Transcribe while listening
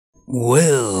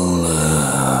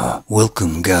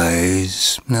Welcome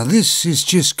guys. Now this is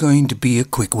just going to be a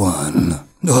quick one.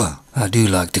 I do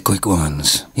like the quick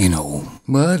ones, you know.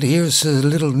 But here's a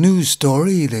little news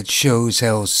story that shows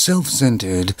how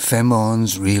self-centered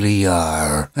femons really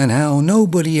are, and how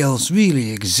nobody else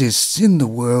really exists in the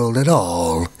world at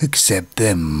all except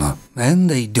them. And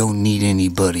they don't need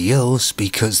anybody else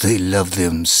because they love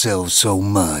themselves so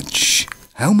much.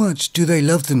 How much do they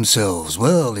love themselves?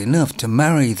 Well, enough to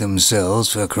marry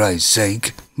themselves, for Christ's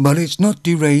sake. But it's not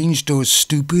deranged or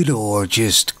stupid or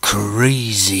just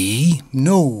crazy.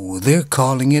 No, they're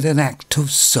calling it an act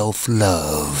of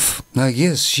self-love. I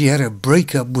guess she had a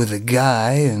breakup with a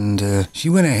guy and she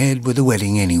went ahead with the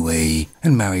wedding anyway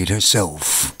and married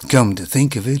herself. Come to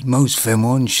think of it, most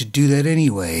femons should do that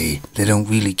anyway. They don't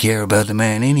really care about the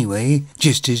man anyway,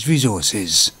 just his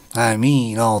resources. I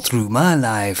mean, all through my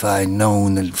life I've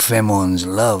known that femons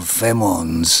love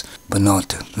femons, but not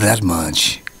that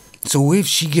much. So if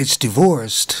she gets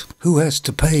divorced, who has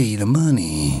to pay the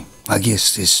money? I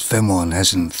guess this femon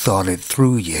hasn't thought it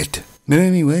through yet. But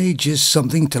anyway, just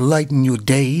something to lighten your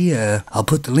day. I'll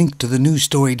put the link to the news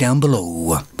story down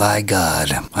below. By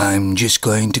God, I'm just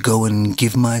going to go and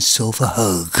give myself a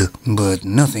hug. But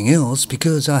nothing else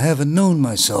because I haven't known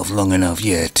myself long enough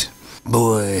yet.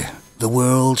 Boy, the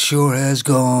world sure has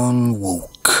gone woke.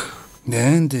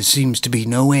 And there seems to be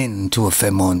no end to a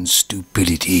femon's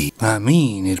stupidity. I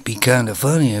mean, it'd be kinda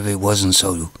funny if it wasn't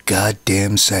so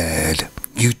goddamn sad.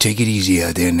 You take it easy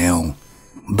out there now.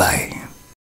 Bye.